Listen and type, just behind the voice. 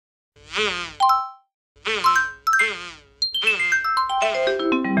Oh,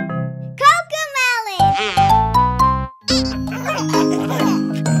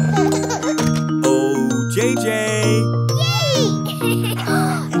 JJ! Yay!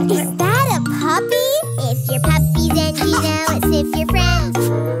 Is that a puppy? If you're puppies and you know it, sniff your friend.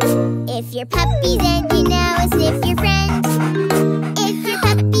 If you're puppies and you know it, sniff your friend. If you're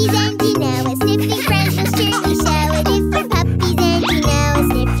puppies and you know it, sniffing friends will surely show it. If you're puppies and you know it,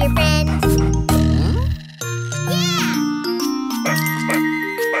 sniff your friend. Yeah!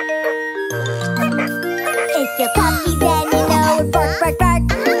 If you're puppies and you know it, bark, bark, bark.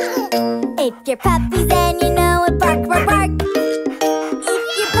 If you're puppies and you know it, bark, bark, bark. If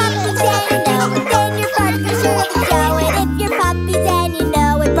you're puppies and you know it, then your bark will surely show it. If you're puppies and you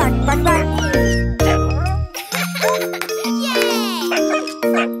know it, bark, bark, bark. Yay!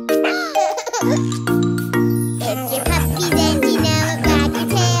 If you're puppies and you know it, wag your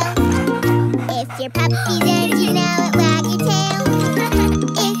tail. If you're puppies and you know it, wag your tail.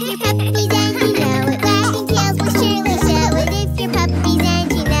 If you're puppies and you know it, wagging tails will surely show it. If you're puppies and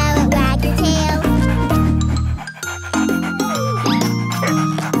you know it, wag your tail.